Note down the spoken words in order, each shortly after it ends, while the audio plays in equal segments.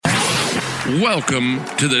Welcome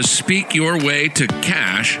to the Speak Your Way to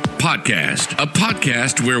Cash podcast, a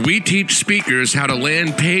podcast where we teach speakers how to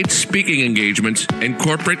land paid speaking engagements and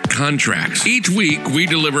corporate contracts. Each week, we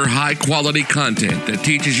deliver high-quality content that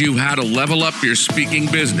teaches you how to level up your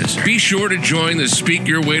speaking business. Be sure to join the Speak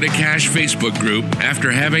Your Way to Cash Facebook group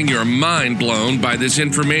after having your mind blown by this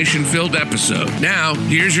information-filled episode. Now,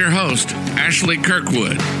 here's your host, Ashley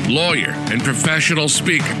Kirkwood, lawyer and professional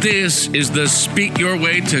speaker. This is the Speak Your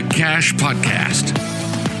Way to Cash podcast.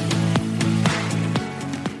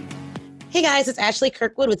 Hey guys, it's Ashley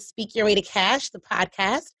Kirkwood with Speak Your Way to Cash, the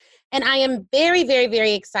podcast. And I am very, very,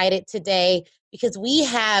 very excited today because we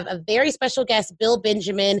have a very special guest, Bill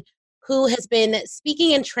Benjamin, who has been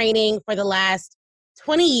speaking and training for the last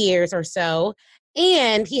 20 years or so.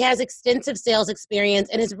 And he has extensive sales experience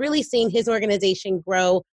and has really seen his organization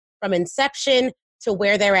grow from inception to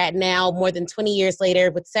where they're at now, more than 20 years later,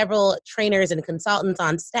 with several trainers and consultants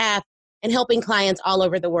on staff and helping clients all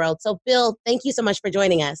over the world. So Bill, thank you so much for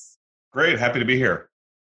joining us. Great. Happy to be here.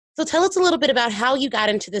 So tell us a little bit about how you got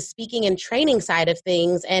into the speaking and training side of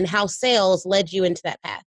things and how sales led you into that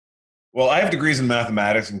path. Well, I have degrees in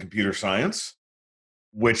mathematics and computer science,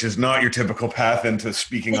 which is not your typical path into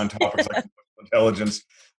speaking on topics like intelligence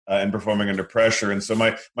and performing under pressure. And so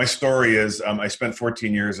my story is I spent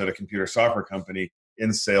 14 years at a computer software company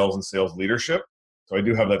in sales and sales leadership. So I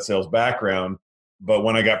do have that sales background. But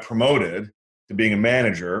when I got promoted to being a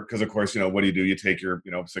manager, because of course, what do? You take your,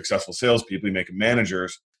 successful salespeople, you make them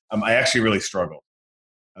managers. I actually really struggled.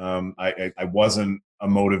 I wasn't a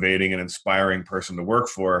motivating and inspiring person to work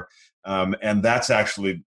for. And that's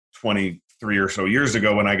actually 23 or so years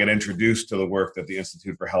ago when I got introduced to the work that the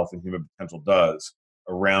Institute for Health and Human Potential does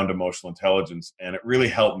around emotional intelligence. And it really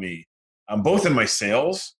helped me, both in my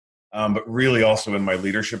sales, but really also in my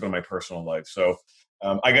leadership and my personal life. So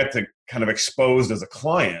I got to kind of exposed as a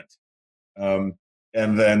client. And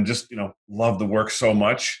then just, loved the work so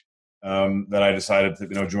much that I decided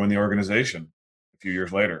to, join the organization a few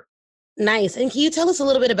years later. Nice. And can you tell us a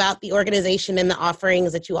little bit about the organization and the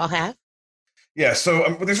offerings that you all have? Yeah.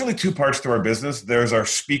 So there's really two parts to our business. There's our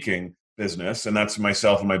speaking business, and that's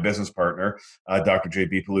myself and my business partner, Dr.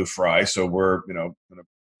 J.B. Pallou-Fry. So we're,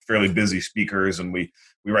 fairly busy speakers, and we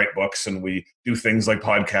write books and we do things like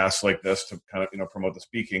podcasts like this to kind of, promote the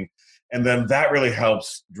speaking. And then that really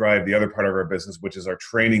helps drive the other part of our business, which is our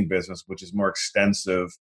training business, which is more extensive,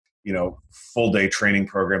 full day training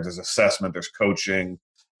programs. There's assessment, there's coaching.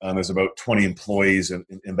 There's about 20 employees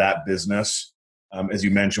in that business. As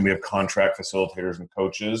you mentioned, we have contract facilitators and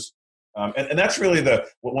coaches. And that's really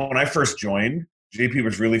when I first joined, JP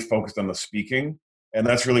was really focused on the speaking. And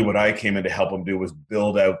that's really what I came in to help him do, was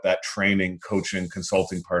build out that training, coaching,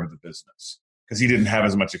 consulting part of the business. Because he didn't have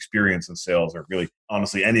as much experience in sales, or really,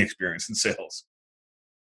 honestly, any experience in sales.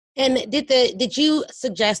 And did you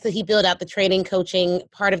suggest that he build out the training, coaching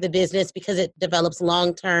part of the business because it develops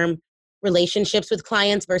long-term relationships with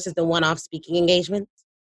clients versus the one-off speaking engagements?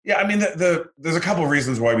 Yeah, I mean, there's a couple of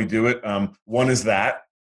reasons why we do it. One is that.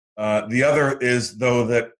 The other is, though,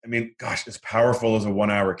 that, as powerful as a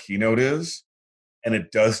 1-hour keynote is, and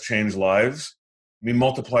it does change lives,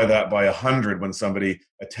 multiply that by 100 when somebody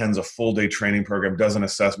attends a full day training program, does an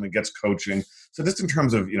assessment, gets coaching. So just in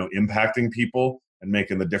terms of, impacting people and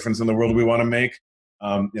making the difference in the world we want to make,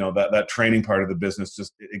 that training part of the business,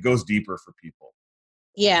 it goes deeper for people.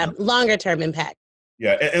 Yeah, longer term impact.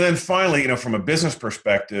 Yeah. And then finally, from a business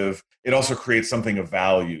perspective, it also creates something of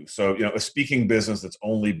value. So, a speaking business that's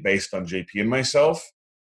only based on JP and myself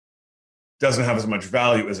doesn't have as much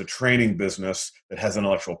value as a training business that has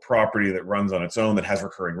intellectual property, that runs on its own, that has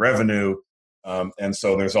recurring revenue. And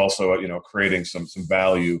so there's also, creating some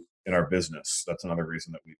value in our business. That's another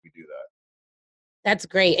reason that we do that. That's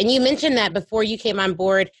great. And you mentioned that before you came on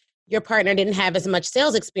board, your partner didn't have as much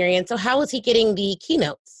sales experience. So how was he getting the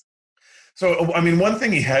keynotes? So, one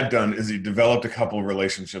thing he had done is he developed a couple of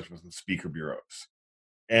relationships with some speaker bureaus.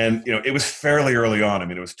 And, it was fairly early on.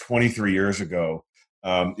 It was 23 years ago.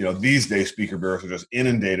 These days speaker bureaus are just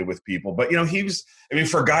inundated with people, but he was,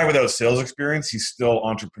 for a guy without sales experience, he's still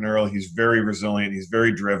entrepreneurial. He's very resilient. He's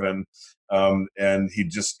very driven. And he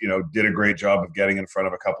just, did a great job of getting in front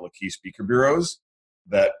of a couple of key speaker bureaus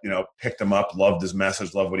that, picked him up, loved his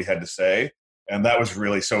message, loved what he had to say. And that was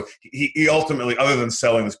really, so he ultimately, other than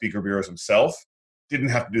selling the speaker bureaus himself, didn't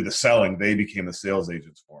have to do the selling. They became the sales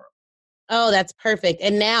agents for him. Oh, that's perfect.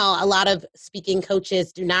 And now a lot of speaking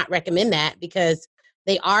coaches do not recommend that because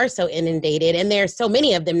they are so inundated, and there's so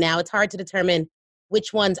many of them now. It's hard to determine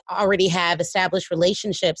which ones already have established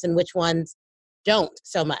relationships and which ones don't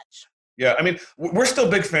so much. Yeah, we're still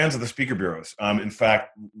big fans of the speaker bureaus. In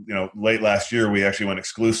fact, late last year, we actually went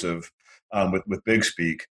exclusive with Big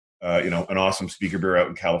Speak, an awesome speaker bureau out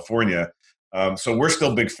in California. So we're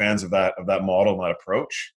still big fans of that model and that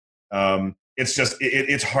approach. It's just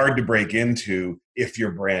it's hard to break into if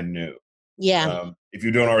you're brand new. Yeah. If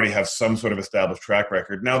you don't already have some sort of established track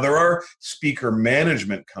record. Now, there are speaker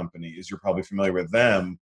management companies, you're probably familiar with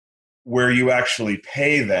them, where you actually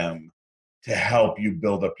pay them to help you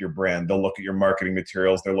build up your brand. They'll look at your marketing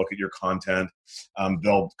materials, they'll look at your content,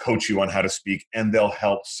 they'll coach you on how to speak, and they'll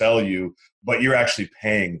help sell you, but you're actually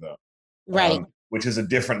paying them. Right. Which is a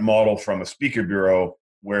different model from a speaker bureau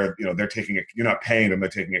where they're taking you're not paying them, they're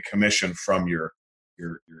taking a commission from your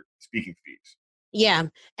speaking fees. Yeah.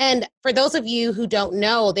 And for those of you who don't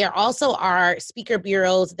know, there also are speaker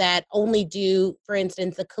bureaus that only do, for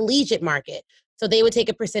instance, the collegiate market. So they would take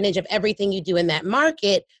a percentage of everything you do in that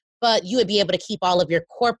market, but you would be able to keep all of your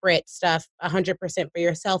corporate stuff 100% for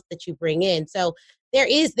yourself that you bring in. So there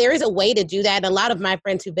is a way to do that. And a lot of my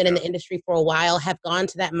friends who've been in the industry for a while have gone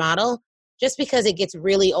to that model just because it gets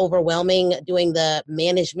really overwhelming doing the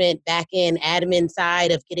management, back end, admin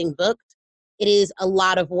side of getting booked. It is a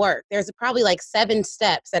lot of work. There's probably like 7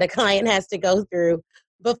 steps that a client has to go through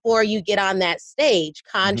before you get on that stage.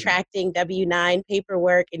 Contracting, W-9,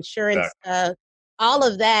 paperwork, insurance, all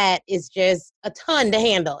of that is just a ton to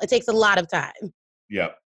handle. It takes a lot of time. Yeah,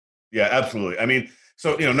 absolutely. I mean,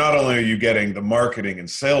 so, not only are you getting the marketing and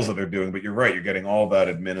sales that they're doing, but you're right, you're getting all that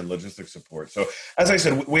admin and logistics support. So as I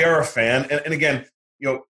said, we are a fan. And again,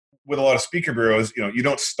 with a lot of speaker bureaus, you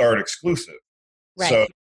don't start exclusive. Right. So,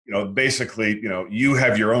 basically, you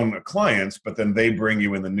have your own clients, but then they bring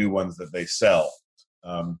you in the new ones that they sell.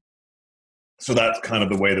 So that's kind of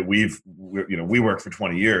the way that we worked for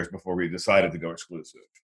 20 years before we decided to go exclusive.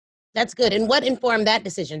 That's good. And what informed that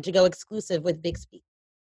decision to go exclusive with Big Speak?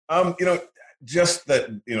 Just that,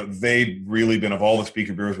 they'd really been, of all the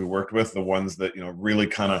speaker bureaus we worked with, the ones that, really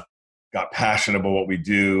kind of got passionate about what we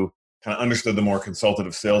do, kind of understood the more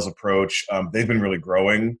consultative sales approach. They've been really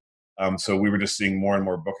growing. So we were just seeing more and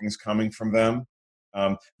more bookings coming from them.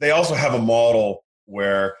 They also have a model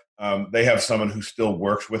where they have someone who still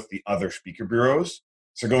works with the other speaker bureaus.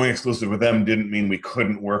 So going exclusive with them didn't mean we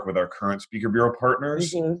couldn't work with our current speaker bureau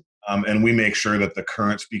partners. And we make sure that the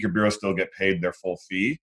current speaker bureaus still get paid their full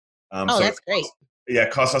fee. So that's great.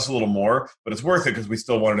 It costs us a little more, but it's worth it because we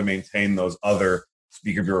still wanted to maintain those other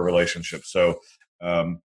speaker bureau relationships. So,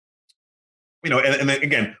 and then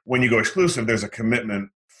again, when you go exclusive, there's a commitment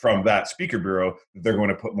from that speaker bureau that they're going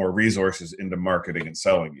to put more resources into marketing and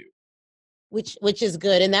selling you. Which is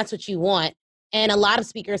good, and that's what you want. And a lot of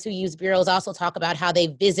speakers who use bureaus also talk about how they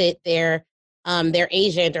visit their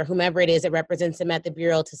agent or whomever it is that represents them at the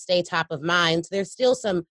bureau to stay top of mind. So there's still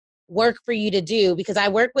some work for you to do, because I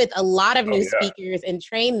work with a lot of new speakers and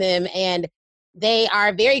train them, and they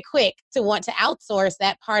are very quick to want to outsource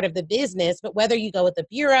that part of the business. But whether you go with the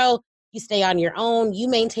bureau, you stay on your own, you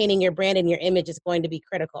maintaining your brand and your image is going to be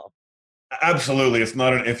critical. Absolutely. It's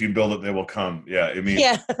not an if you build it, they will come. Yeah. I mean,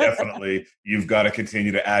 definitely you've got to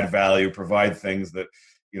continue to add value, provide things that,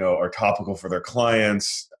 are topical for their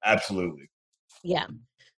clients. Absolutely. Yeah.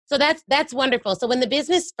 So that's wonderful. So when the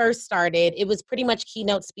business first started, it was pretty much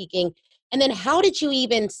keynote speaking. And then how did you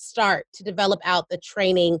even start to develop out the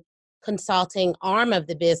training consulting arm of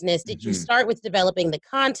the business? Did you start with developing the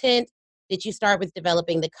content? Did you start with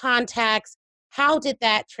developing the contacts? How did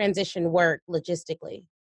that transition work logistically?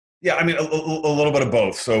 Yeah, I mean, a little bit of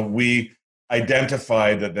both. So we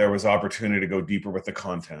identified that there was opportunity to go deeper with the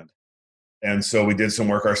content. And so we did some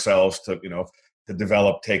work ourselves to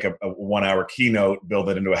develop, take a 1-hour keynote, build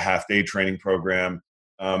it into a half-day training program.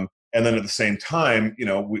 And then at the same time,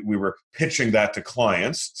 we were pitching that to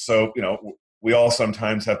clients. So, we all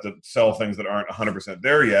sometimes have to sell things that aren't 100%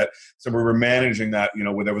 there yet. So we were managing that,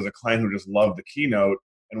 where there was a client who just loved the keynote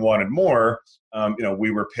and wanted more,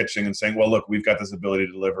 we were pitching and saying, well, look, we've got this ability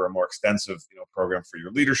to deliver a more extensive, program for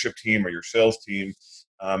your leadership team or your sales team.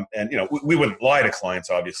 We wouldn't lie to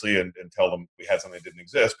clients, obviously, and tell them we had something that didn't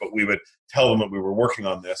exist, but we would tell them that we were working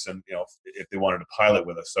on this and, if they wanted to pilot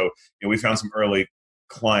with us. So, we found some early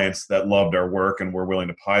clients that loved our work and were willing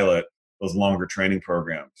to pilot those longer training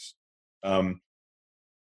programs. And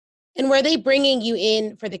were they bringing you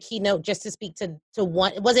in for the keynote just to speak to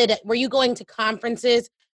one? Were you going to conferences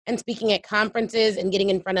and speaking at conferences and getting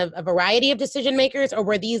in front of a variety of decision makers, or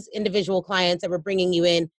were these individual clients that were bringing you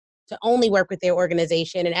in to only work with their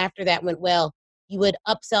organization, and after that went well, you would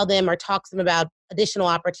upsell them or talk to them about additional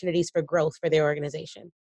opportunities for growth for their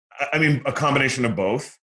organization? I mean, a combination of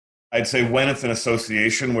both. I'd say when it's an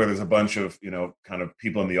association where there's a bunch of, kind of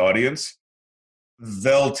people in the audience,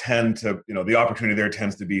 they'll tend to, the opportunity there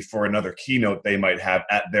tends to be for another keynote they might have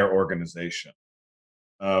at their organization.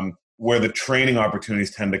 where the training opportunities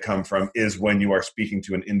tend to come from is when you are speaking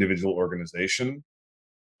to an individual organization.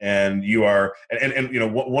 And you are, and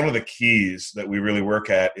one of the keys that we really work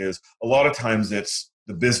at is a lot of times it's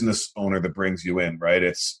the business owner that brings you in, right?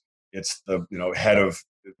 It's the head of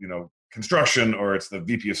construction, or it's the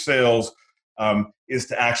VP of sales, is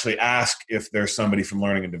to actually ask if there's somebody from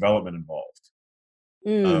learning and development involved.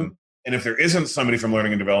 And if there isn't somebody from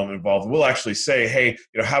learning and development involved, we'll actually say, hey,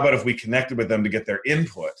 how about if we connected with them to get their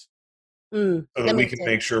input, so that we can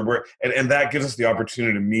make sure and that gives us the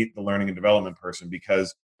opportunity to meet the learning and development person,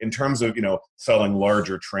 because in terms of selling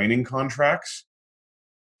larger training contracts,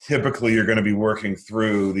 typically you're going to be working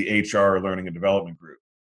through the HR learning and development group.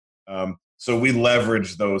 So we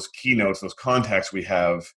leverage those keynotes, those contacts we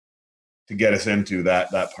have, to get us into that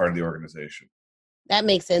part of the organization. That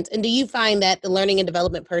makes sense. And do you find that the learning and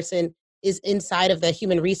development person is inside of the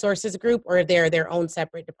human resources group, or they're their own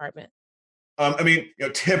separate department?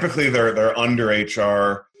 Typically they're under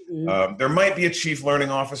HR. Mm-hmm. There might be a chief learning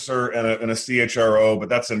officer and a CHRO, but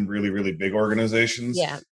that's in really, really big organizations.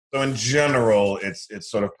 Yeah. So in general, it's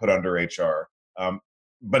sort of put under HR.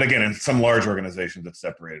 But again, in some large organizations, it's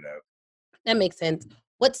separated out. That makes sense.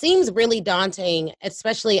 What seems really daunting,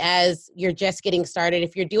 especially as you're just getting started,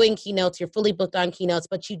 if you're doing keynotes, you're fully booked on keynotes,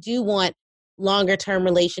 but you do want longer term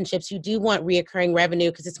relationships, you do want reoccurring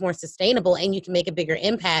revenue because it's more sustainable and you can make a bigger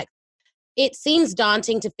impact. It seems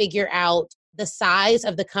daunting to figure out the size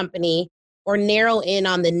of the company or narrow in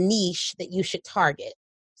on the niche that you should target.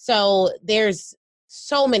 So there's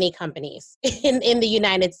so many companies in the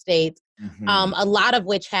United States, a lot of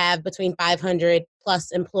which have between 500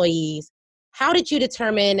 plus employees. How did you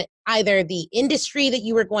determine either the industry that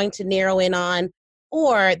you were going to narrow in on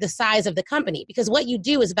or the size of the company? Because what you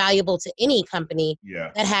do is valuable to any company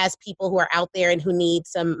that has people who are out there and who need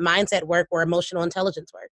some mindset work or emotional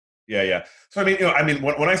intelligence work. Yeah. So,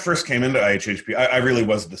 when I first came into IHHP, I really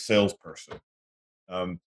was the salesperson.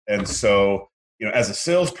 And so, as a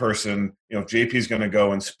salesperson, if JP is going to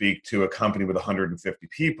go and speak to a company with 150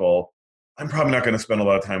 people, I'm probably not going to spend a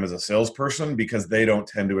lot of time as a salesperson because they don't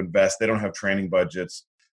tend to invest. They don't have training budgets.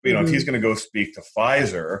 But, if he's going to go speak to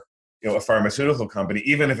Pfizer, a pharmaceutical company,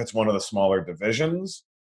 even if it's one of the smaller divisions,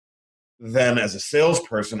 then as a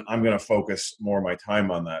salesperson, I'm going to focus more of my time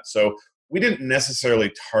on that. So we didn't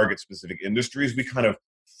necessarily target specific industries. We kind of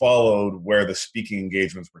followed where the speaking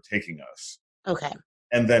engagements were taking us. Okay.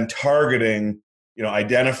 And then targeting,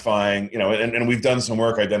 identifying, and we've done some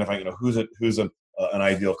work identifying, who's an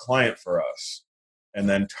ideal client for us, and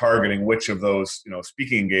then targeting which of those,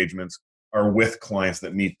 speaking engagements are with clients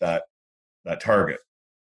that meet that target.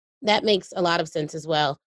 That makes a lot of sense as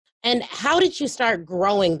well. And how did you start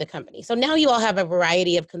growing the company? So now you all have a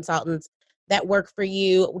variety of consultants that work for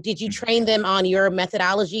you. Did you train them on your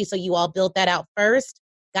methodology? So you all built that out first,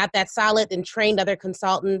 got that solid, then trained other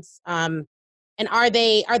consultants. And are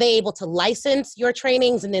they able to license your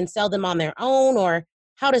trainings and then sell them on their own, or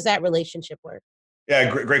how does that relationship work? Yeah,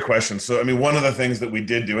 great question. So, one of the things that we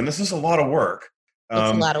did do, and this is a lot of work. It's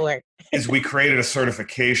a lot of work. is we created a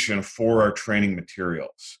certification for our training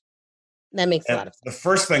materials. That makes a lot of sense. The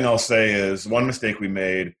first thing I'll say is one mistake we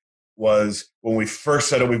made was when we first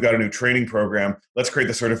said, we've got a new training program, let's create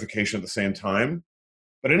the certification at the same time.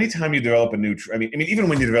 But anytime you develop a new, even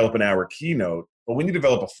when you develop an hour keynote, but when you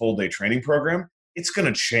develop a full day training program, it's going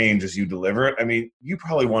to change as you deliver it. You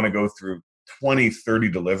probably want to go through 20, 30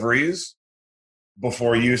 deliveries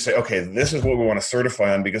before you say, okay, this is what we want to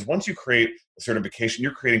certify on. Because once you create a certification,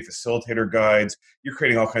 you're creating facilitator guides, you're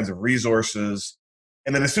creating all kinds of resources.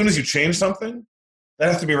 And then as soon as you change something,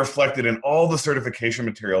 that has to be reflected in all the certification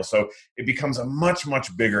material. So it becomes a much,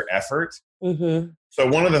 much bigger effort. Mm-hmm. So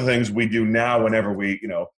one of the things we do now whenever we,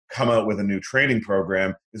 come out with a new training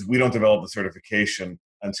program is we don't develop the certification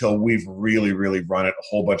until we've really, really run it a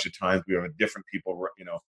whole bunch of times. We have different people,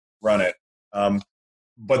 run it.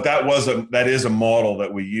 But that is a model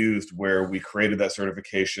that we used where we created that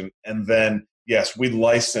certification. And then, yes, we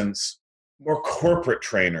license more corporate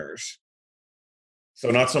trainers. So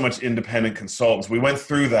not so much independent consultants. We went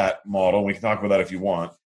through that model. We can talk about that if you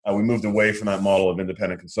want. We moved away from that model of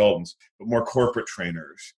independent consultants, but more corporate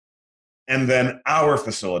trainers. And then our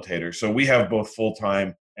facilitators. So we have both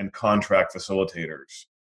full-time and contract facilitators.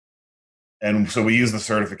 And so we use the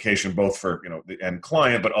certification both for, the end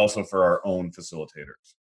client, but also for our own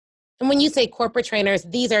facilitators. And when you say corporate trainers,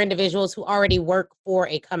 these are individuals who already work for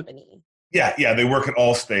a company. Yeah. They work at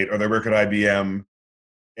Allstate or they work at IBM.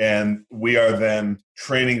 And we are then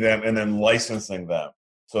training them and then licensing them.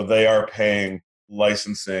 So they are paying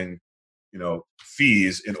licensing,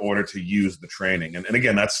 fees in order to use the training. And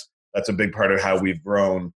again, that's a big part of how we've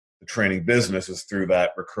grown the training business is through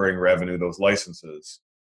that recurring revenue, those licenses.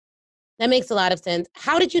 That makes a lot of sense.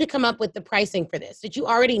 How did you come up with the pricing for this? Did you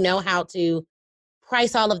already know how to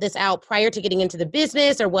price all of this out prior to getting into the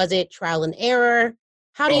business, or was it trial and error?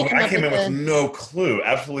 How do you Oh, come I up came with in with no clue,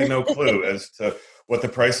 absolutely no clue as to what the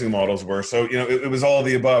pricing models were. So, it was all of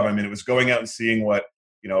the above. I mean, it was going out and seeing what,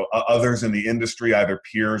 others in the industry, either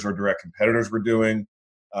peers or direct competitors, were doing.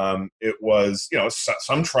 It was,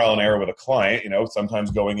 some trial and error with a client,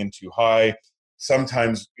 sometimes going in too high,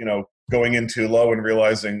 sometimes, going in too low and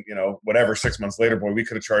realizing, whatever, 6 months later, boy, we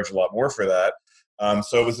could have charged a lot more for that.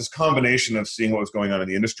 So it was this combination of seeing what was going on in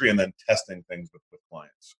the industry and then testing things with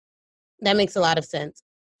clients. That makes a lot of sense.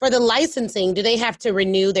 For the licensing, do they have to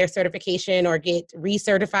renew their certification or get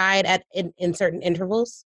recertified in certain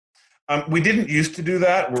intervals? We didn't used to do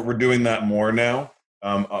that. We're doing that more now,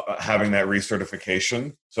 having that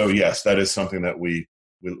recertification. So yes, that is something that we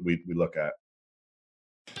look at.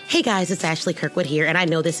 Hey guys, it's Ashley Kirkwood here, and I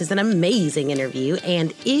know this is an amazing interview.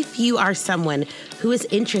 And if you are someone who is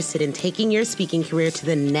interested in taking your speaking career to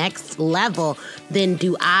the next level, then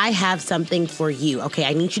do I have something for you? Okay,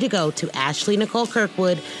 I need you to go to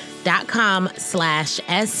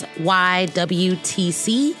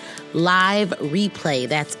AshleyNicoleKirkwood.com/SYWTC live replay.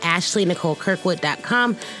 That's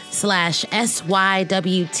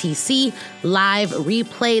AshleyNicoleKirkwood.com/SYWTC live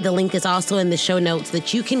replay. The link is also in the show notes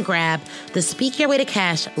that you can grab the Speak Your Way to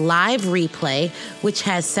Cash live replay, which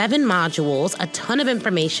has 7 modules, a ton of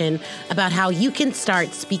information about how you can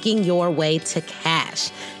start speaking your way to cash.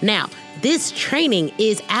 Now, this training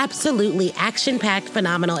is absolutely action-packed,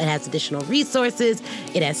 phenomenal. It has additional resources.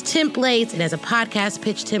 It has templates. It has a podcast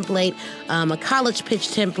pitch template, a college pitch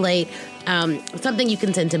template, something you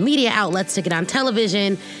can send to media outlets to get on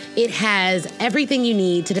television. It has everything you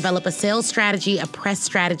need to develop a sales strategy, a press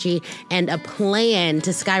strategy, and a plan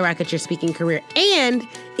to skyrocket your speaking career. And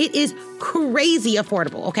it is crazy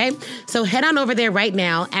affordable, okay? So head on over there right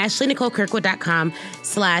now,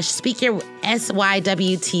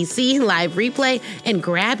 AshleyNicoleKirkwood.com/SYWTC live replay, and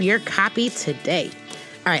grab your copy today.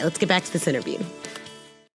 All right, let's get back to this interview.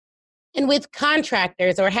 And with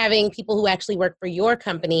contractors or having people who actually work for your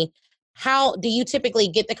company, how do you typically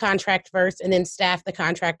get the contract first and then staff the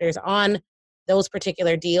contractors on those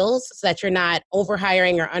particular deals so that you're not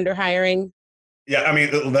overhiring or underhiring? Yeah, I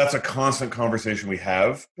mean, that's a constant conversation we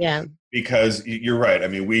have. Yeah. Because you're right. I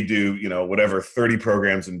mean, we do, 30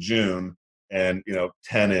 programs in June and,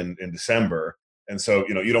 10 in December. And so,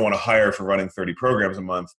 you don't want to hire for running 30 programs a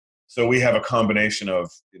month. So we have a combination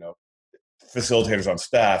of, facilitators on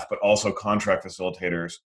staff, but also contract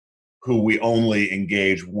facilitators who we only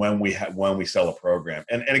engage when we sell a program.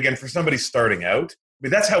 And again, for somebody starting out, I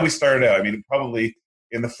mean, that's how we started out. I mean, probably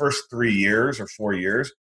in the first 3 years or 4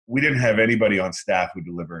 years, we didn't have anybody on staff who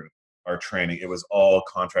delivered our training. It was all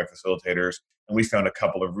contract facilitators. And we found a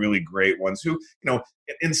couple of really great ones who,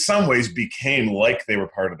 in some ways became like they were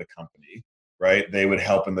part of the company, right? They would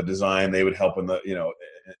help in the design. They would help in the,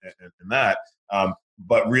 in that.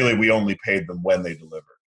 But really, we only paid them when they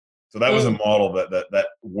delivered. So that was a model that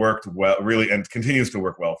worked well, really, and continues to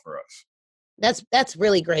work well for us. That's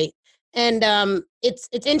really great. And it's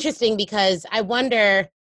interesting because I wonder,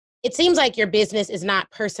 it seems like your business is not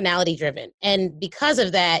personality driven. And because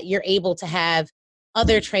of that, you're able to have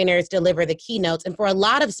other trainers deliver the keynotes. And for a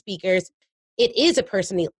lot of speakers, it is a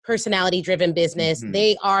personality driven business. Mm-hmm.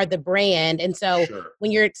 They are the brand. And so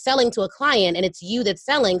when you're selling to a client and it's you that's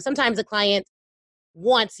selling, sometimes a client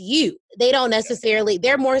wants you. They don't necessarily,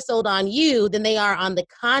 they're more sold on you than they are on the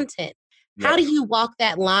content. Yep. How do you walk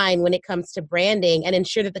that line when it comes to branding and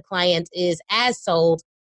ensure that the client is as sold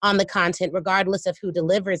on the content regardless of who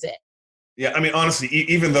delivers it? Yeah, I mean, honestly,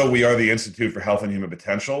 even though we are the Institute for Health and Human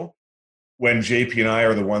Potential, when JP and I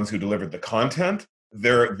are the ones who delivered the content,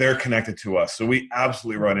 they're connected to us. So we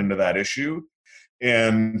absolutely run into that issue.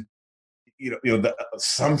 And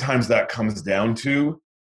sometimes that comes down to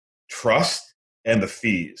trust and the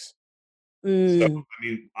fees. So, I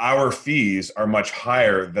mean, our fees are much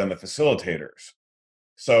higher than the facilitators.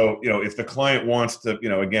 So, if the client wants to,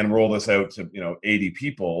 again, roll this out to, 80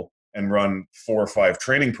 people and run 4 or 5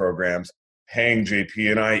 training programs, paying JP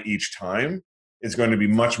and I each time is going to be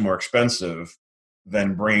much more expensive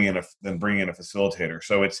than bringing in a facilitator.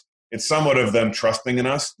 So it's somewhat of them trusting in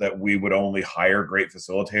us that we would only hire great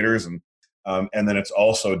facilitators. And then it's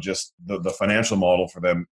also just the financial model for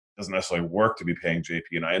them doesn't necessarily work to be paying JP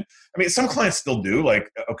and I. And I mean, some clients still do.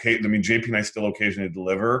 Like, okay, I mean, JP and I still occasionally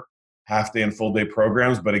deliver half-day and full-day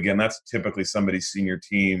programs, but again, that's typically somebody's senior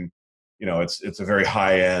team. It's a very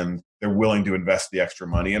high-end. They're willing to invest the extra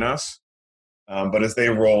money in us. But as they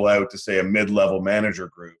roll out to, say, a mid-level manager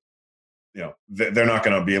group, they're not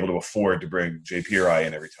going to be able to afford to bring JP or I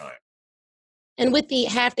in every time. And with the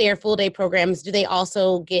half day or full day programs, do they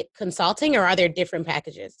also get consulting, or are there different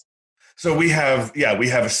packages? So we have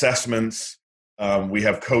assessments, we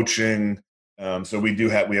have coaching. So we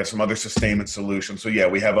have some other sustainment solutions. So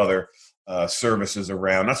we have other services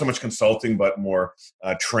around, not so much consulting, but more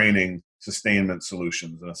training, sustainment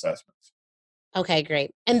solutions and assessments. Okay,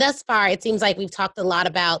 great. And thus far, it seems like we've talked a lot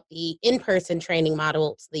about the in-person training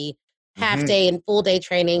models, the half day and full day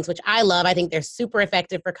trainings, which I love. I think they're super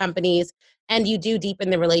effective for companies, and you do deepen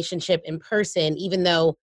the relationship in person, even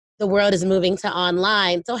though the world is moving to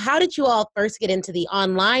online. So how did you all first get into the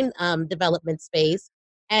online development space,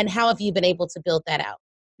 and how have you been able to build that out?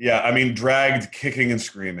 Yeah, I mean, dragged kicking and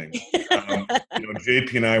screaming.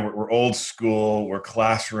 JP and I, we're old school, we're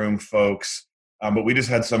classroom folks, but we just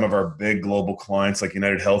had some of our big global clients like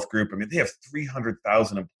United Health Group. I mean, they have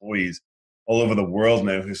 300,000 employees all over the world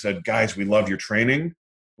now who said, guys, we love your training,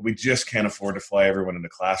 but we just can't afford to fly everyone into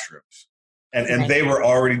classrooms. And they were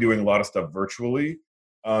already doing a lot of stuff virtually.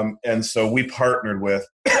 And so we partnered with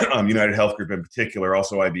United Health Group in particular,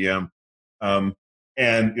 also IBM,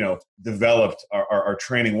 and developed our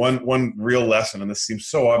training. One real lesson, and this seems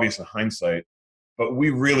so obvious in hindsight, but we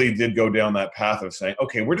really did go down that path of saying,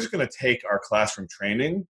 okay, we're just going to take our classroom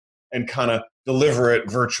training and kind of deliver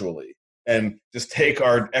it virtually, and just take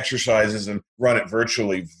our exercises and run it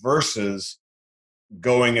virtually versus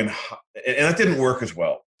going and that didn't work as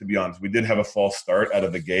well, to be honest. We did have a false start out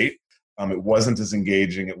of the gate. It wasn't as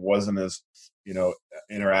engaging. It wasn't as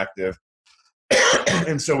interactive.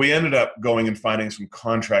 And so we ended up going and finding some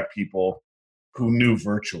contract people who knew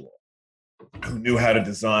virtual, who knew how to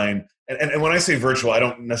design. And when I say virtual, I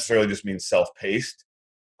don't necessarily just mean self-paced.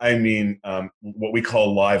 I mean what we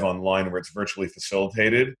call live online, where it's virtually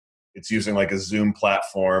facilitated. It's using like a Zoom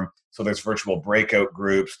platform. So there's virtual breakout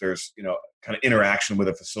groups. There's, kind of interaction with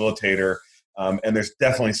a facilitator. And there's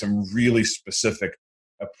definitely some really specific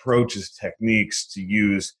approaches, techniques to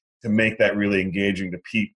use to make that really engaging, to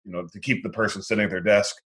keep the person sitting at their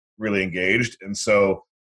desk really engaged. And so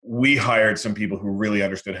we hired some people who really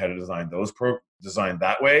understood how to design design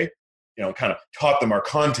that way, kind of taught them our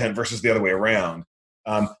content versus the other way around.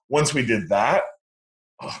 Once we did that,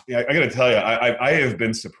 I got to tell you, I have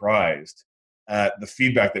been surprised at the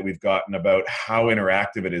feedback that we've gotten about how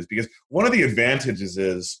interactive it is. Because one of the advantages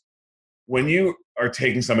is when you are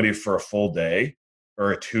taking somebody for a full day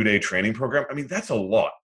or a 2-day training program, I mean, that's a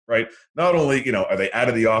lot, right? Not only, are they out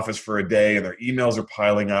of the office for a day and their emails are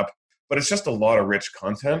piling up, but it's just a lot of rich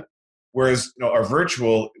content. Whereas, our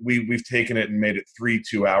virtual, we've taken it and made it 3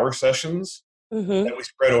 2-hour sessions that we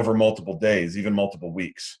spread over multiple days, even multiple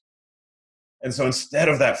weeks. And so instead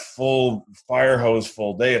of that full fire hose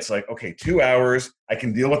full day, it's like, okay, 2 hours, I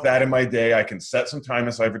can deal with that in my day. I can set some time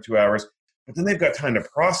aside for 2 hours, but then they've got time to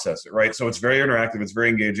process it, right? So it's very interactive, it's very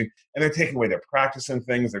engaging, and they're taking away, they're practicing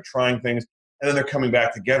things, they're trying things, and then they're coming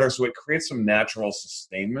back together. So it creates some natural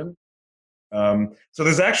sustainment. So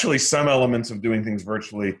there's actually some elements of doing things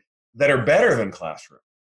virtually that are better than classroom.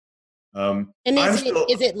 And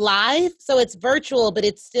is it live? So it's virtual, but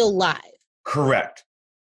it's still live. Correct.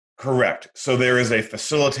 So there is a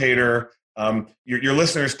facilitator. Your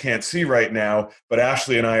listeners can't see right now, but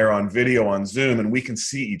Ashley and I are on video on Zoom, and we can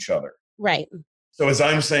see each other. Right. So as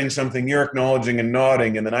I'm saying something, you're acknowledging and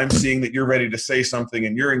nodding, and then I'm seeing that you're ready to say something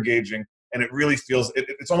and you're engaging, and it really feels,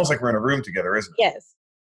 it's almost like we're in a room together, isn't it? Yes.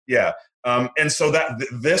 Yeah. And so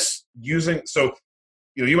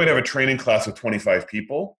you might have a training class with 25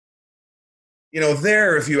 people.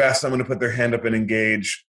 If you ask someone to put their hand up and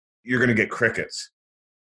engage, you're going to get crickets.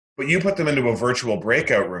 But you put them into a virtual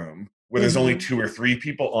breakout room where there's only 2 or 3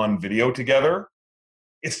 people on video together.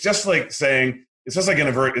 It's just like saying, it's just like in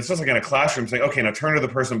a classroom saying, okay, now turn to the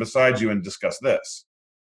person beside you and discuss this.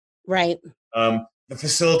 Right. The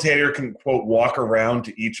facilitator can, quote, walk around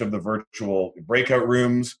to each of the virtual breakout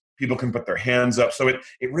rooms. People can put their hands up. So it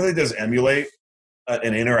really does emulate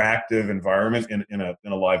an interactive environment in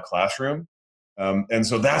a live classroom. And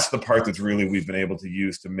so that's the part that's really we've been able to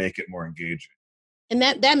use to make it more engaging. And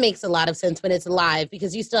that makes a lot of sense when it's live,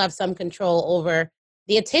 because you still have some control over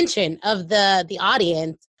the attention of the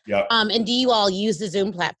audience. Yeah. And do you all use the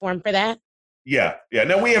Zoom platform for that? Yeah.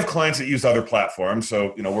 Now we have clients that use other platforms,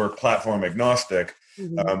 so we're platform agnostic.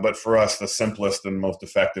 But for us, the simplest and most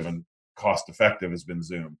effective and cost effective has been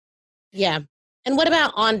Zoom. Yeah. And what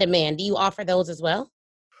about on demand? Do you offer those as well?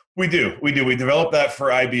 We do. We developed that for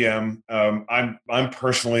IBM. I'm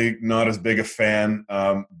personally not as big a fan,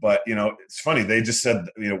 but it's funny. They just said,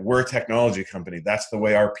 we're a technology company. That's the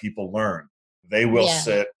way our people learn. They will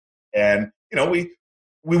sit, and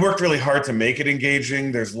we worked really hard to make it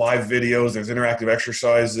engaging. There's live videos, there's interactive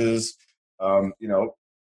exercises, you know,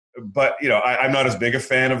 but you know, I'm not as big a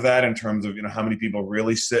fan of that in terms of, you know, how many people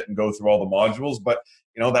really sit and go through all the modules. But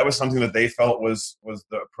you know, that was something that they felt was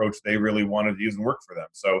the approach they really wanted to use and work for them.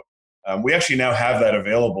 So we actually now have that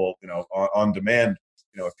available, you know, on demand,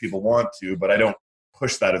 you know, if people want to. But I don't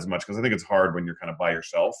push that as much because I think it's hard when you're kind of by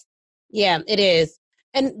yourself. Yeah, it is.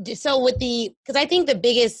 And so because I think the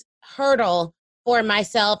biggest hurdle for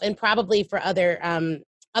myself and probably for other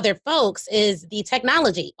folks is the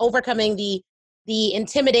technology, overcoming the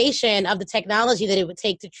intimidation of the technology that it would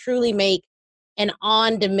take to truly make an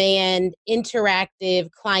on-demand interactive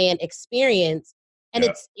client experience. And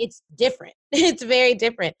Yeah. it's different. It's very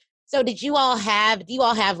different. So do you all have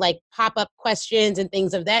like pop-up questions and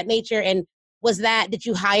things of that nature? And did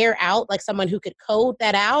you hire out like someone who could code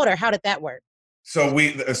that out, or how did that work? So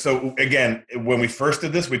again, when we first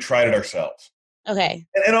did this, we tried it ourselves. Okay.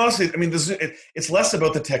 And honestly, I mean, it's less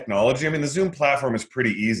about the technology. I mean, the Zoom platform is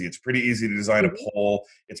pretty easy. It's pretty easy to design a poll.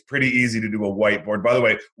 It's pretty easy to do a whiteboard. By the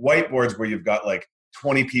way, whiteboards where you've got like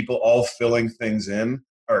 20 people all filling things in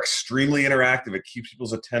are extremely interactive. It keeps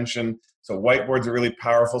people's attention. So whiteboards are really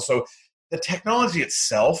powerful. So the technology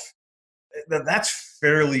itself, that's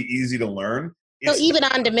fairly easy to learn. So even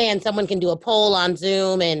on demand, someone can do a poll on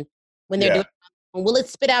Zoom, and when they're doing, will it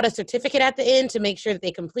spit out a certificate at the end to make sure that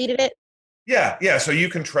they completed it? Yeah. So you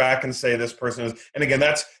can track and say this person is, and again,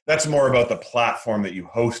 that's more about the platform that you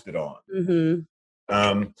host it on.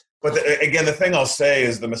 Mm-hmm. But again, the thing I'll say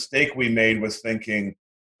is the mistake we made was thinking,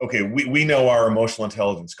 okay, we know our emotional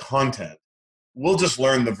intelligence content. We'll just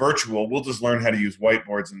learn the virtual. We'll just learn how to use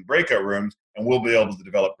whiteboards and breakout rooms, and we'll be able to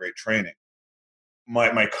develop great training.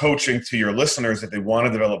 My coaching to your listeners, if they want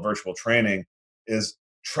to develop virtual training, is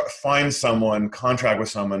find someone, contract with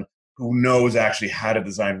someone who knows actually how to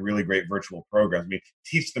design really great virtual programs. I mean,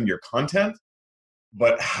 teach them your content,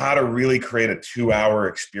 but how to really create a 2-hour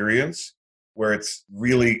experience where it's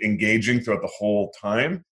really engaging throughout the whole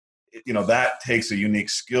time. You know, that takes a unique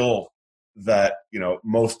skill that, you know,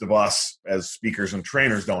 most of us as speakers and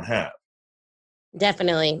trainers don't have.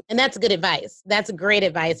 Definitely. And that's good advice. That's great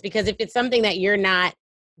advice, because if it's something that you're not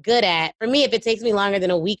good at, for me, if it takes me longer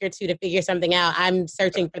than a week or two to figure something out, I'm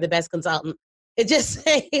searching for the best consultant. It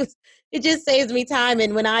just saves me time.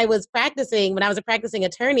 And when I was a practicing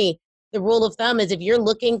attorney, the rule of thumb is if you're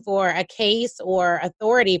looking for a case or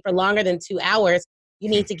authority for longer than 2 hours, you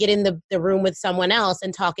need to get in the room with someone else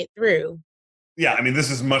and talk it through. Yeah, I mean, this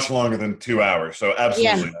is much longer than 2 hours. So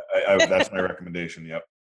absolutely, Yeah. that's my recommendation. Yep.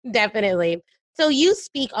 Definitely. So you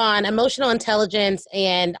speak on emotional intelligence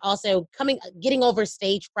and also getting over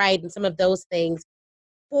stage fright and some of those things.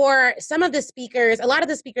 For some of the speakers, a lot of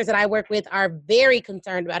the speakers that I work with are very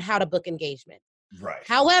concerned about how to book engagement. Right.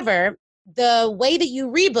 However, the way that you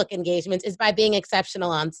rebook engagements is by being exceptional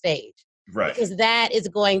on stage. Right. Because that is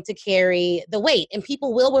going to carry the weight, and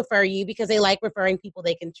people will refer you because they like referring people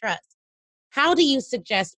they can trust. How do you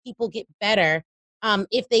suggest people get better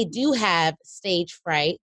if they do have stage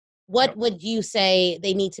fright? What would you say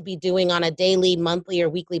they need to be doing on a daily, monthly, or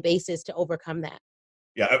weekly basis to overcome that?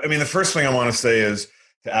 Yeah, I mean, the first thing I want to say is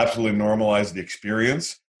to absolutely normalize the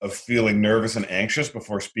experience of feeling nervous and anxious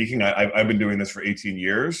before speaking. I've been doing this for 18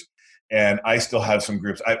 years, and I still have some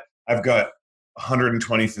groups. I've got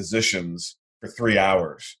 120 physicians for 3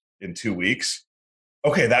 hours in 2 weeks.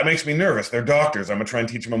 Okay, that makes me nervous. They're doctors. I'm gonna try and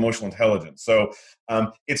teach them emotional intelligence. So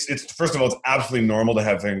it's first of all, it's absolutely normal to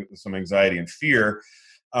have some anxiety and fear.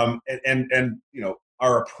 And you know,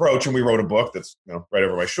 our approach, and we wrote a book that's, you know, right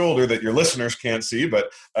over my shoulder that your listeners can't see,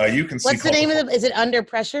 but you can see. What's the name of it? Is it Under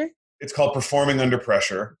Pressure? It's called Performing Under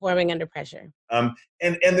Pressure. Performing Under Pressure. And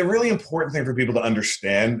the really important thing for people to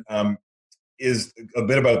understand is a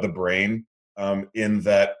bit about the brain, in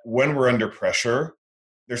that when we're under pressure,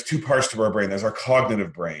 there's two parts to our brain. There's our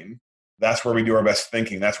cognitive brain. That's where we do our best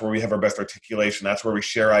thinking. That's where we have our best articulation. That's where we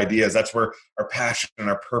share ideas. That's where our passion and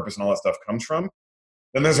our purpose and all that stuff comes from.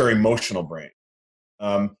 Then there's our emotional brain.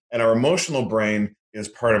 And our emotional brain is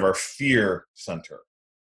part of our fear center.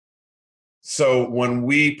 So when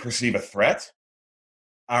we perceive a threat,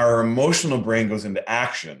 our emotional brain goes into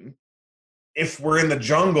action. If we're in the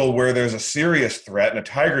jungle where there's a serious threat and a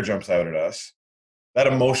tiger jumps out at us, that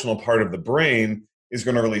emotional part of the brain is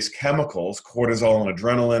going to release chemicals, cortisol and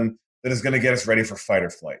adrenaline, that is going to get us ready for fight or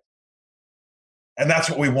flight. And that's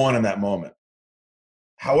what we want in that moment.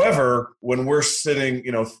 However, when we're sitting,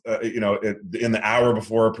 in the hour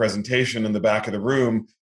before a presentation in the back of the room,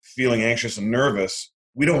 feeling anxious and nervous,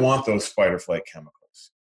 we don't want those fight or flight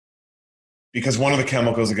chemicals. Because one of the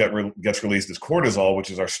chemicals that gets released is cortisol,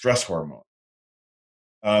 which is our stress hormone.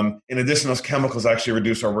 In addition, those chemicals actually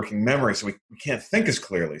reduce our working memory, so we can't think as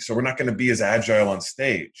clearly. So we're not going to be as agile on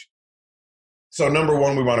stage. So number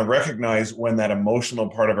one, we want to recognize when that emotional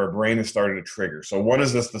part of our brain is starting to trigger. So one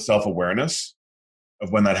is the self-awareness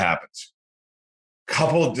of when that happens.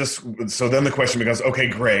 So then the question becomes, okay,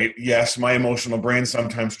 great. Yes, my emotional brain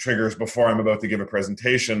sometimes triggers before I'm about to give a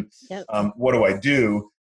presentation. Yep. What do I do?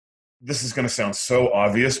 This is going to sound so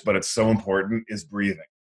obvious, but it's so important, is breathing.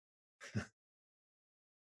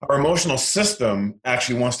 Our emotional system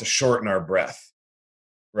actually wants to shorten our breath,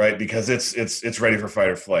 right? Because it's ready for fight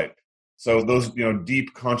or flight. So those,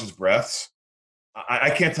 deep conscious breaths,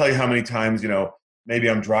 I can't tell you how many times, maybe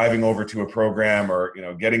I'm driving over to a program or,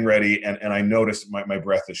 getting ready and I notice my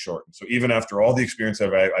breath is shortened. So even after all the experience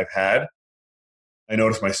I've had, I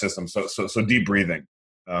notice my system. So deep breathing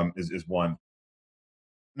is one.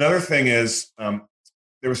 Another thing is there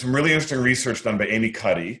was some really interesting research done by Amy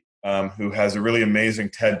Cuddy, who has a really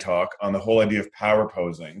amazing TED Talk on the whole idea of power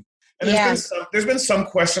posing. And there's been some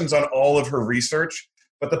questions on all of her research,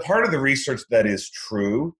 but the part of the research that is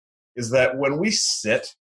true is that when we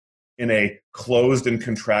sit in a closed and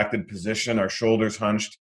contracted position, our shoulders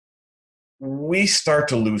hunched, we start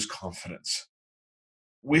to lose confidence.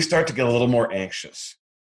 We start to get a little more anxious.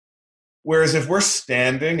 Whereas if we're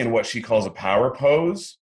standing in what she calls a power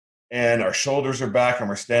pose and our shoulders are back and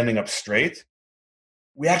we're standing up straight,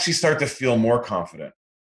 we actually start to feel more confident.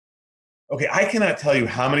 Okay, I cannot tell you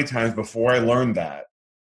how many times before I learned that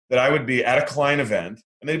I would be at a client event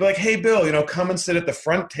and they'd be like, hey, Bill, come and sit at the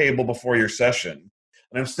front table before your session.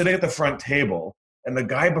 And I'm sitting at the front table and the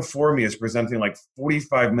guy before me is presenting like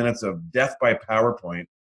 45 minutes of death by PowerPoint.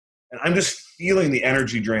 And I'm just feeling the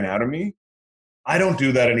energy drain out of me. I don't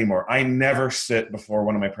do that anymore. I never sit before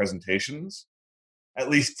one of my presentations at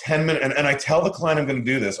least 10 minutes. And I tell the client I'm going to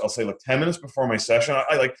do this. I'll say, look, 10 minutes before my session,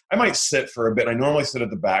 I might sit for a bit. I normally sit at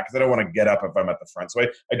the back because I don't want to get up if I'm at the front. So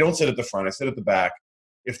I don't sit at the front. I sit at the back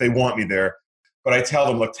if they want me there. But I tell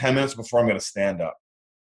them, look, 10 minutes before I'm going to stand up.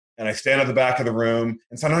 And I stand at the back of the room.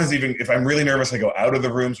 And sometimes even if I'm really nervous, I go out of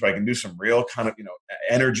the room so I can do some real kind of,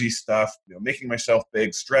 energy stuff, making myself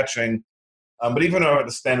big, stretching. But even though I'm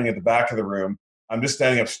standing at the back of the room, I'm just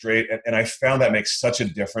standing up straight. And I found that makes such a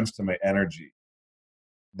difference to my energy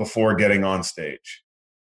before getting on stage.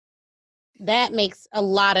 That makes a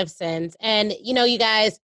lot of sense. And, you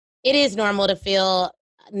guys, it is normal to feel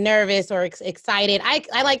nervous or excited.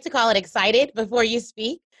 I like to call it excited before you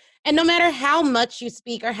speak. And no matter how much you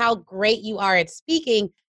speak or how great you are at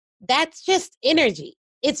speaking, that's just energy.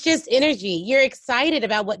 It's just energy. You're excited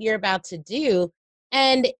about what you're about to do.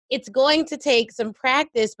 And it's going to take some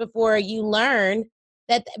practice before you learn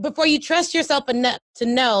that, before you trust yourself enough to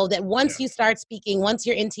know that once you start speaking, once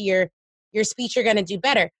you're into your speech, you're going to do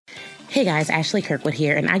better. Hey guys, Ashley Kirkwood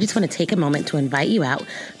here, and I just want to take a moment to invite you out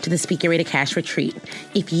to the Speak Your Way to Cash retreat.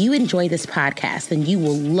 If you enjoy this podcast, then you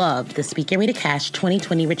will love the Speak Your Way to Cash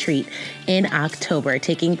 2020 retreat in October,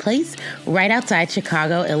 taking place right outside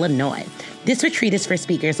Chicago, Illinois. This retreat is for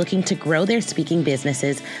speakers looking to grow their speaking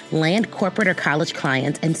businesses, land corporate or college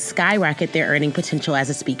clients, and skyrocket their earning potential as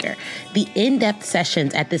a speaker. The in-depth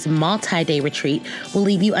sessions at this multi-day retreat will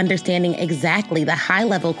leave you understanding exactly the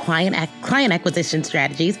high-level client acquisition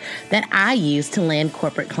strategies that I use to land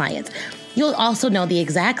corporate clients. You'll also know the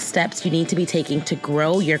exact steps you need to be taking to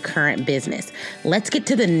grow your current business. Let's get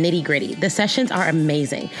to the nitty-gritty. The sessions are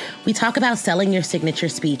amazing. We talk about selling your signature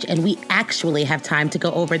speech, and we actually have time to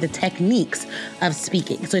go over the techniques of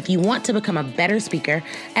speaking. So if you want to become a better speaker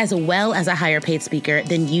as well as a higher paid speaker,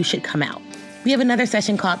 then you should come out. We have another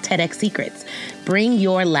session called TEDx Secrets. Bring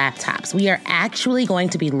your laptops. We are actually going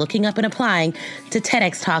to be looking up and applying to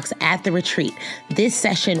TEDx Talks at the retreat. This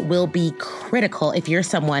session will be critical if you're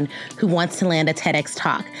someone who wants to land a TEDx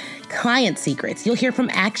Talk. Client secrets. You'll hear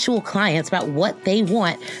from actual clients about what they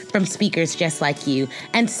want from speakers just like you,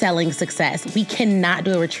 and selling success. We cannot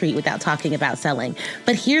do a retreat without talking about selling.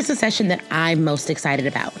 But here's the session that I'm most excited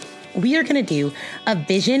about. We are going to do a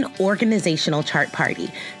vision organizational chart party.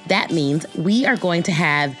 That means we are going to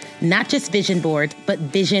have not just vision boards, but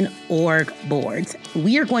vision org boards.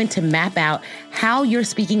 We are going to map out how your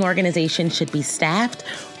speaking organization should be staffed,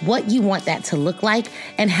 what you want that to look like,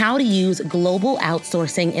 and how to use global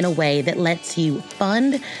outsourcing in a way that lets you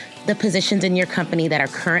fund the positions in your company that are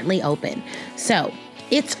currently open. So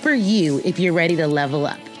it's for you if you're ready to level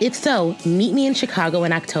up. If so, meet me in Chicago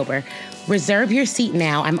in October. Reserve your seat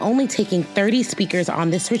now. I'm only taking 30 speakers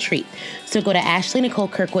on this retreat. So go to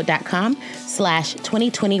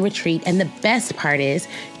ashleynicolekirkwood.com/2020 retreat. And the best part is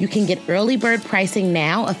you can get early bird pricing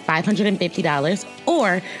now of $550,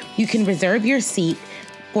 or you can reserve your seat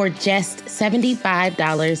for just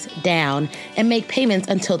 $75 down and make payments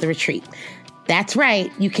until the retreat. That's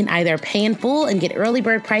right. You can either pay in full and get early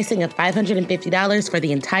bird pricing of $550 for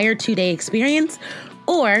the entire 2-day experience,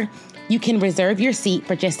 or you can reserve your seat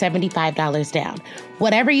for just $75 down.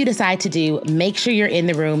 Whatever you decide to do, make sure you're in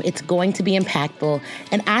the room. It's going to be impactful,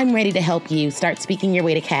 and I'm ready to help you start speaking your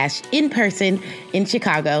way to cash in person in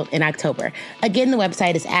Chicago in October. Again, the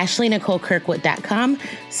website is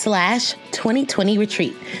ashleynicolekirkwood.com/2020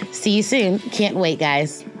 retreat. See you soon. Can't wait,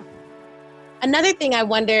 guys. Another thing I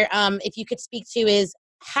wonder if you could speak to is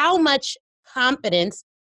how much confidence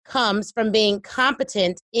comes from being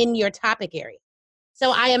competent in your topic area.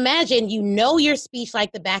 So I imagine you know your speech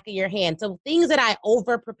like the back of your hand. So things that I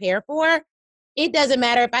over prepare for, it doesn't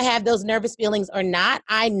matter if I have those nervous feelings or not.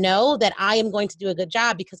 I know that I am going to do a good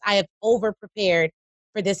job because I have over prepared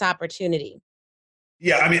for this opportunity.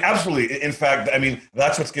 Yeah, I mean, absolutely. In fact, I mean,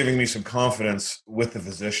 that's what's giving me some confidence with the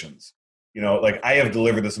physicians. You know, like I have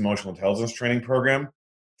delivered this emotional intelligence training program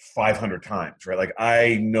 500 times, right? Like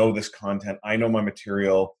I know this content, I know my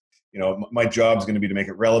material, you know, my job is going to be to make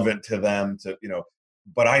it relevant to them, to, you know,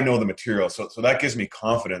 but I know the material. So that gives me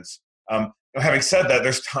confidence. Having said that,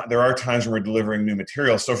 there are times when we're delivering new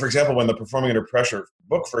material. So for example, when the Performing Under Pressure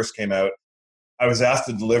book first came out, I was asked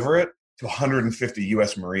to deliver it to 150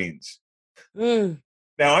 US Marines. Now,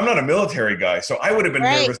 I'm not a military guy, so I would have been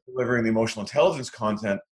nervous delivering the emotional intelligence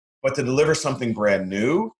content, but to deliver something brand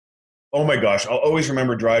new, oh my gosh, I'll always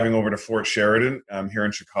remember driving over to Fort Sheridan here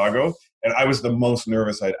in Chicago, and I was the most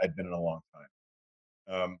nervous I'd been in a long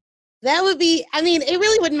time. That would be, I mean, it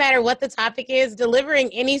really wouldn't matter what the topic is. Delivering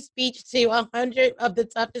any speech to 100 of the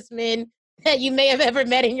toughest men that you may have ever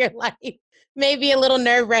met in your life may be a little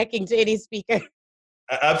nerve-wracking to any speaker.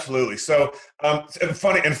 Absolutely. So, the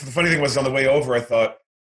funny thing was, on the way over, I thought,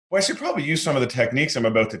 well, I should probably use some of the techniques I'm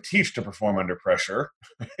about to teach to perform under pressure.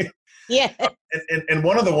 Yeah. And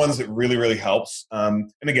one of the ones that really, really helps,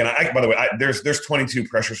 and again, by the way, there's 22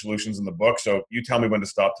 pressure solutions in the book, so you tell me when to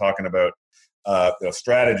stop talking about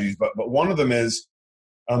strategies, but one of them is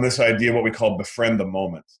this idea of what we call befriend the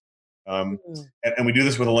moment. And we do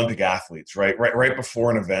this with Olympic athletes, right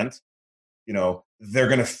before an event. You know, they're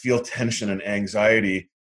going to feel tension and anxiety,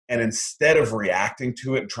 and instead of reacting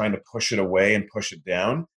to it and trying to push it away and push it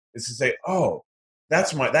down, is to say, oh,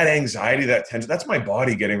 that anxiety, that tension, that's my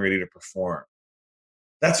body getting ready to perform.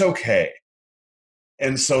 That's okay.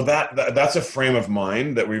 And so that's a frame of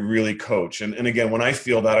mind that we really coach. And again, when I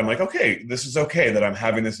feel that, I'm like, okay, this is okay that I'm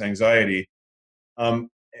having this anxiety. And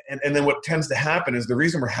then what tends to happen is the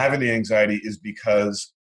reason we're having the anxiety is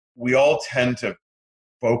because we all tend to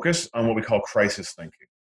focus on what we call crisis thinking.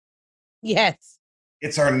 Yes.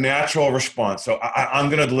 It's our natural response. So I'm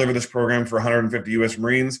going to deliver this program for 150 US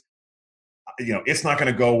Marines. You know, it's not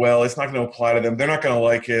going to go well. It's not going to apply to them. They're not going to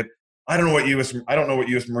like it. I don't know what US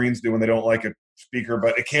Marines do when they don't like a speaker,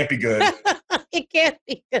 but it can't be good. It can't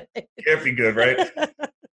be good. It can't be good, right?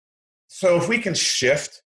 So if we can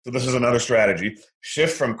shift, so this is another strategy,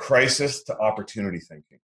 shift from crisis to opportunity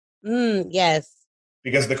thinking. Yes.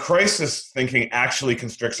 Because the crisis thinking actually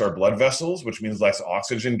constricts our blood vessels, which means less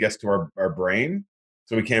oxygen gets to our brain,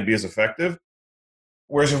 so we can't be as effective.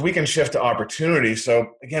 Whereas if we can shift to opportunity,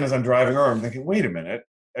 so again, as I'm driving over, I'm thinking, wait a minute,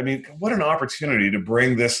 I mean, what an opportunity to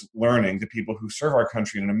bring this learning to people who serve our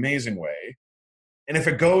country in an amazing way. And if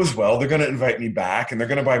it goes well, they're going to invite me back and they're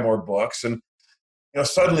going to buy more books. And you know,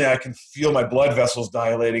 suddenly I can feel my blood vessels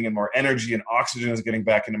dilating and more energy and oxygen is getting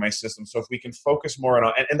back into my system. So if we can focus more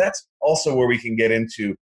on, and that's also where we can get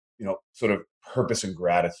into, you know, sort of purpose and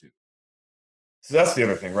gratitude. So that's the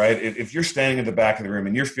other thing, right? If you're standing at the back of the room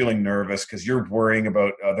and you're feeling nervous because you're worrying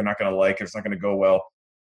about they're not going to like it, it's not going to go well,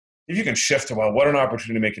 if you can shift to, well, what an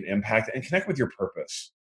opportunity to make an impact and connect with your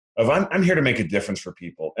purpose of I'm here to make a difference for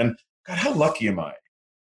people. And God, how lucky am I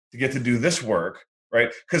to get to do this work,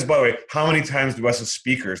 right? Because by the way, how many times do us as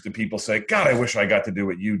speakers do people say, God, I wish I got to do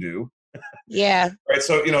what you do? Yeah. Right.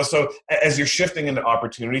 So, you know, so as you're shifting into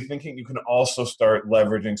opportunity thinking, you can also start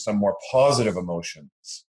leveraging some more positive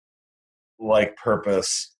emotions like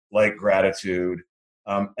purpose, like gratitude.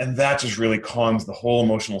 And that just really calms the whole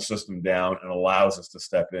emotional system down and allows us to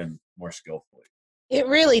step in more skillfully. It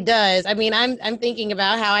really does. I mean, I'm thinking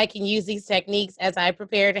about how I can use these techniques as I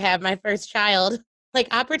prepare to have my first child, like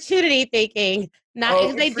opportunity thinking.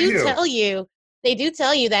 They do tell you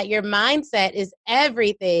that your mindset is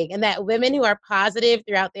everything, and that women who are positive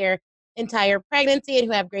throughout their entire pregnancy and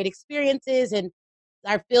who have great experiences and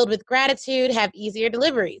are filled with gratitude have easier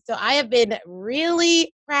delivery. So I have been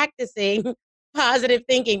really practicing positive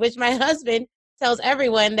thinking, which my husband tells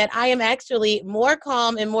everyone that I am actually more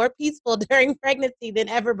calm and more peaceful during pregnancy than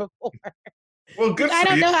ever before. Well, good I for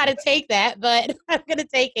don't you. know how to take that, but I'm going to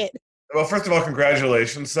take it. Well, first of all,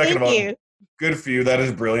 congratulations. Second Thank of all, you. good for you. That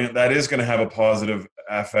is brilliant. That is going to have a positive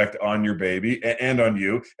effect on your baby and on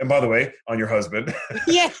you. And by the way, on your husband.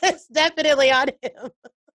 Yes, definitely on him.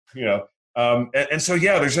 you know, and so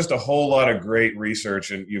yeah, there's just a whole lot of great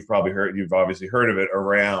research, and you've obviously heard of it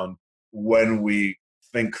around when we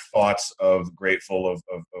think thoughts of grateful of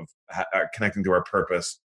connecting to our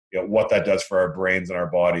purpose. What that does for our brains and our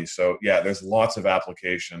bodies. So yeah, there's lots of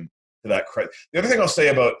application to that. The other thing I'll say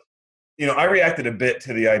about I reacted a bit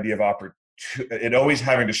to the idea of it always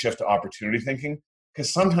having to shift to opportunity thinking,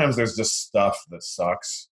 because sometimes there's just stuff that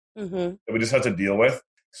sucks Mm-hmm. that we just have to deal with.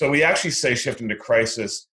 So we actually say shifting to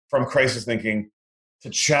from crisis thinking to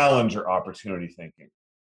challenge or opportunity thinking.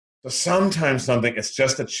 So sometimes it's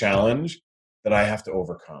just a challenge that I have to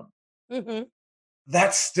overcome. Mm-hmm.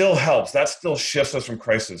 That still helps. That still shifts us from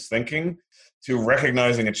crisis thinking to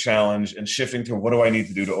recognizing a challenge and shifting to what do I need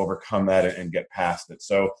to do to overcome that and get past it.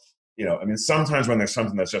 So, sometimes when there's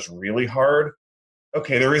something that's just really hard,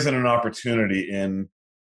 okay, there isn't an opportunity in,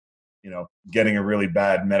 getting a really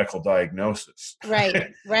bad medical diagnosis.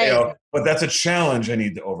 Right, right. But that's a challenge I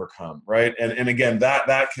need to overcome, right? And again,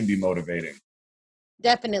 that can be motivating.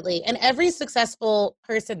 Definitely. And every successful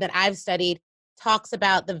person that I've studied talks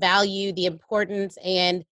about the value, the importance,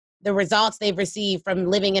 and the results they've received from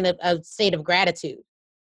living in a state of gratitude.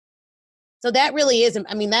 So that really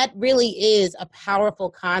is a powerful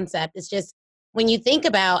concept. It's just when you think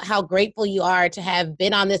about how grateful you are to have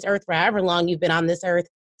been on this earth for however long you've been on this earth,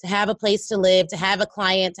 to have a place to live, to have a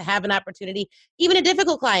client, to have an opportunity, even a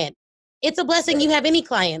difficult client. It's a blessing you have any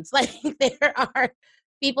clients. Like there are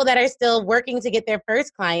people that are still working to get their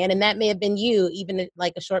first client, and that may have been you, even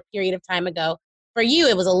like a short period of time ago. For you,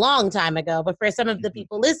 it was a long time ago, but for some of the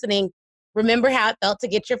people listening, remember how it felt to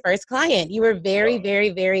get your first client. You were very, very,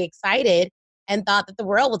 very excited and thought that the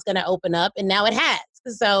world was going to open up, and now it has.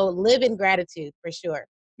 So live in gratitude for sure.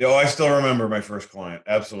 I still remember my first client.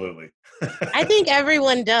 Absolutely. I think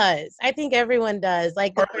everyone does.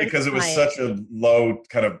 Like partly because it was such a low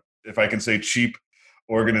kind of, if I can say, cheap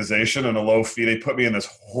organization and a low fee. They put me in this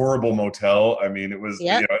horrible motel. I mean, it was,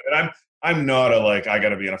 Yep. And I'm not I got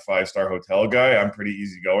to be in a 5-star hotel guy. I'm pretty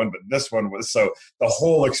easygoing, but this one was, so the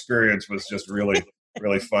whole experience was just really,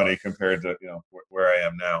 really funny compared to, where I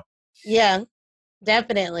am now. Yeah,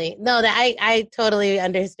 definitely. No, I totally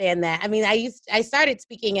understand that. I mean, I started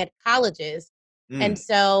speaking at colleges. And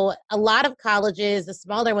so a lot of colleges, the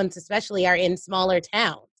smaller ones especially, are in smaller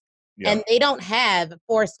towns. Yeah. And they don't have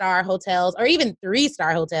 4-star hotels or even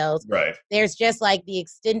 3-star hotels. Right. There's just like the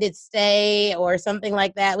extended stay or something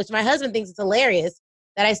like that, which my husband thinks it's hilarious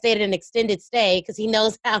that I stayed at an extended stay because he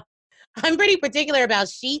knows how I'm pretty particular about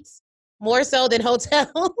sheets more so than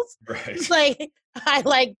hotels. Right. It's like I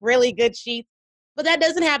like really good sheets, but that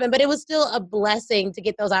doesn't happen. But it was still a blessing to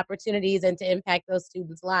get those opportunities and to impact those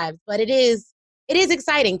students' lives. But it is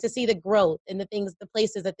exciting to see the growth and the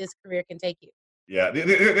places that this career can take you. Yeah. The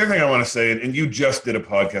other thing I want to say, and you just did a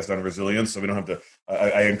podcast on resilience, so we don't have to,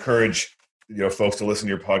 I encourage, folks to listen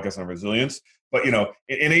to your podcast on resilience. But, in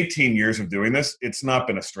 18 years of doing this, it's not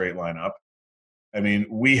been a straight line up. I mean,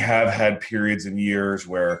 we have had periods and years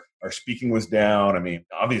where our speaking was down. I mean,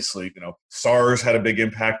 obviously, SARS had a big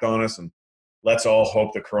impact on us, and let's all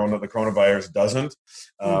hope the coronavirus doesn't.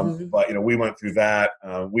 But we went through that.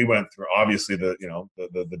 We went through obviously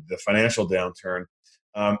the financial downturn,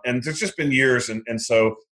 and there's just been years, and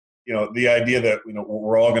so the idea that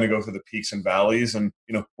we're all going to go through the peaks and valleys, and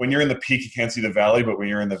when you're in the peak you can't see the valley, but when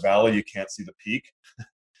you're in the valley you can't see the peak.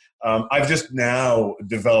 I've just now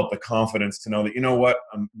developed the confidence to know that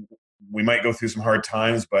we might go through some hard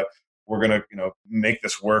times, but we're going to make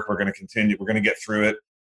this work. We're going to continue. We're going to get through it.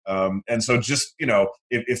 And so just,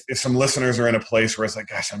 if some listeners are in a place where it's like,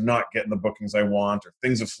 gosh, I'm not getting the bookings I want, or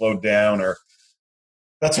things have slowed down, or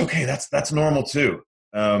that's okay. That's normal too.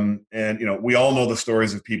 And, we all know the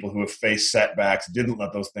stories of people who have faced setbacks, didn't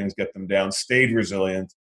let those things get them down, stayed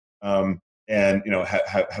resilient, and,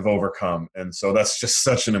 have overcome. And so that's just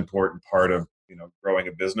such an important part of, growing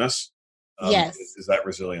a business. Yes. Is that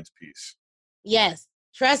resilience piece. Yes.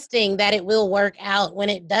 Trusting that it will work out when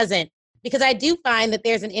it doesn't. Because I do find that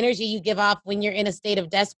there's an energy you give off when you're in a state of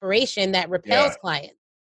desperation that repels clients.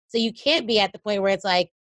 So you can't be at the point where it's like,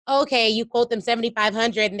 okay, you quote them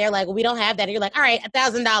 $7,500 and they're like, well, we don't have that. And you're like, all right,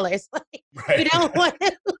 $1,000. Right.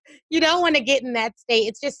 You don't want to get in that state.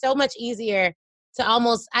 It's just so much easier to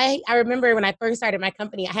almost, I remember when I first started my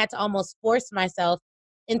company, I had to almost force myself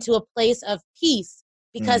into a place of peace,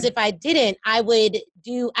 because if I didn't, I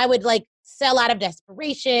would like sell out of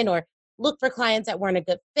desperation or look for clients that weren't a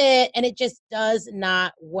good fit. And it just does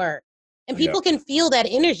not work. And people can feel that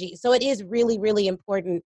energy. So it is really, really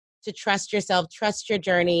important to trust yourself, trust your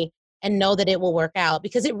journey, and know that it will work out,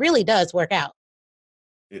 because it really does work out.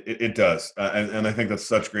 It does. And I think that's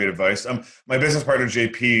such great advice. My business partner,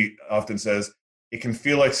 JP, often says, it can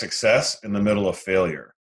feel like success in the middle of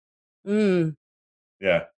failure.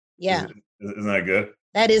 Yeah. Yeah. Isn't that good?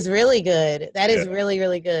 That is really good. That is really,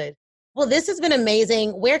 really good. Well, this has been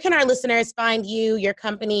amazing. Where can our listeners find you, your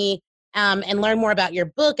company, and learn more about your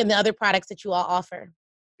book and the other products that you all offer?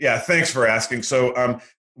 Yeah, thanks for asking. So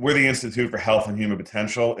we're the Institute for Health and Human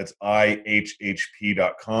Potential. It's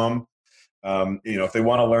ihhp.com. If they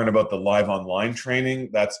want to learn about the live online training,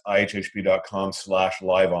 that's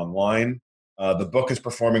ihhp.com/live online. The book is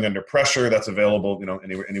Performing Under Pressure. That's available,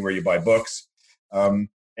 anywhere you buy books.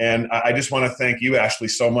 And I just want to thank you, Ashley,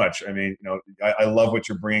 so much. I mean, I love what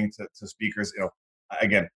you're bringing to speakers.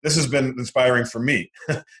 Again, this has been inspiring for me.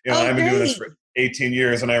 I've been doing this for 18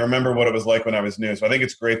 years, and I remember what it was like when I was new. So I think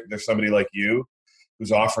it's great that there's somebody like you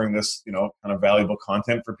who's offering this, kind of valuable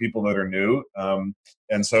content for people that are new.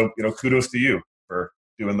 And so, kudos to you for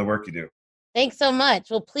doing the work you do. Thanks so much.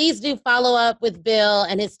 Well, please do follow up with Bill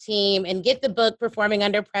and his team and get the book, Performing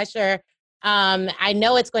Under Pressure. I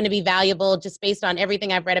know it's going to be valuable just based on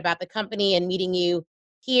everything I've read about the company and meeting you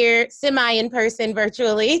here, semi in person,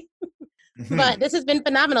 virtually. But this has been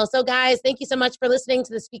phenomenal. So guys, thank you so much for listening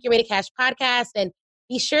to the Speak Your Way to Cash podcast, and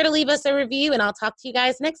be sure to leave us a review, and I'll talk to you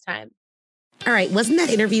guys next time. All right, wasn't that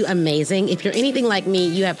interview amazing? If you're anything like me,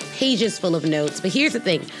 you have pages full of notes. But here's the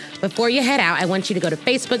thing. Before you head out, I want you to go to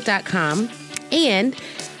facebook.com and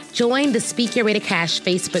join the Speak Your Way to Cash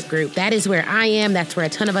Facebook group. That is where I am. That's where a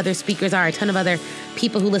ton of other speakers are, a ton of other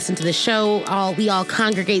people who listen to the show. We all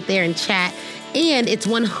congregate there and chat. And it's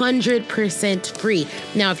 100% free.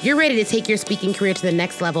 Now, if you're ready to take your speaking career to the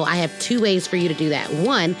next level, I have 2 ways for you to do that.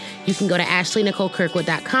 One, you can go to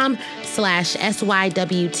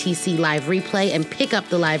ashleynicolekirkwood.com/SYWTC live replay and pick up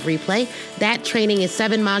the live replay. That training is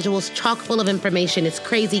 7 modules, chock full of information. It's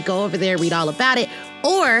crazy. Go over there, read all about it.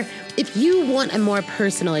 Or if you want a more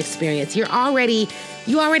personal experience, you already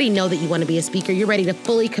know that you want to be a speaker. You're ready to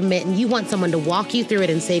fully commit, and you want someone to walk you through it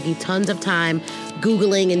and save you tons of time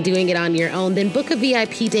Googling and doing it on your own, then book a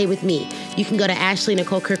VIP day with me. You can go to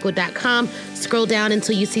ashleynicolekirkwood.com, scroll down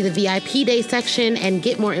until you see the VIP day section, and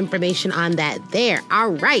get more information on that there. All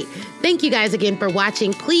right. Thank you guys again for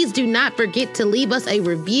watching. Please do not forget to leave us a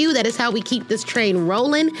review. That is how we keep this train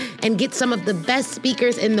rolling and get some of the best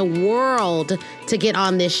speakers in the world to get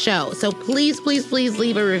on this show. So please, please, please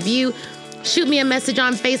leave a review. Shoot me a message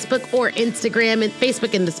on Facebook or Instagram, and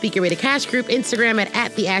Facebook in the Speak Your Way to Cash group, Instagram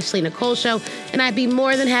at The Ashley Nicole Show. And I'd be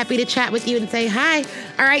more than happy to chat with you and say hi.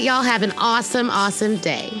 All right, y'all have an awesome, awesome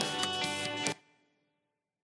day.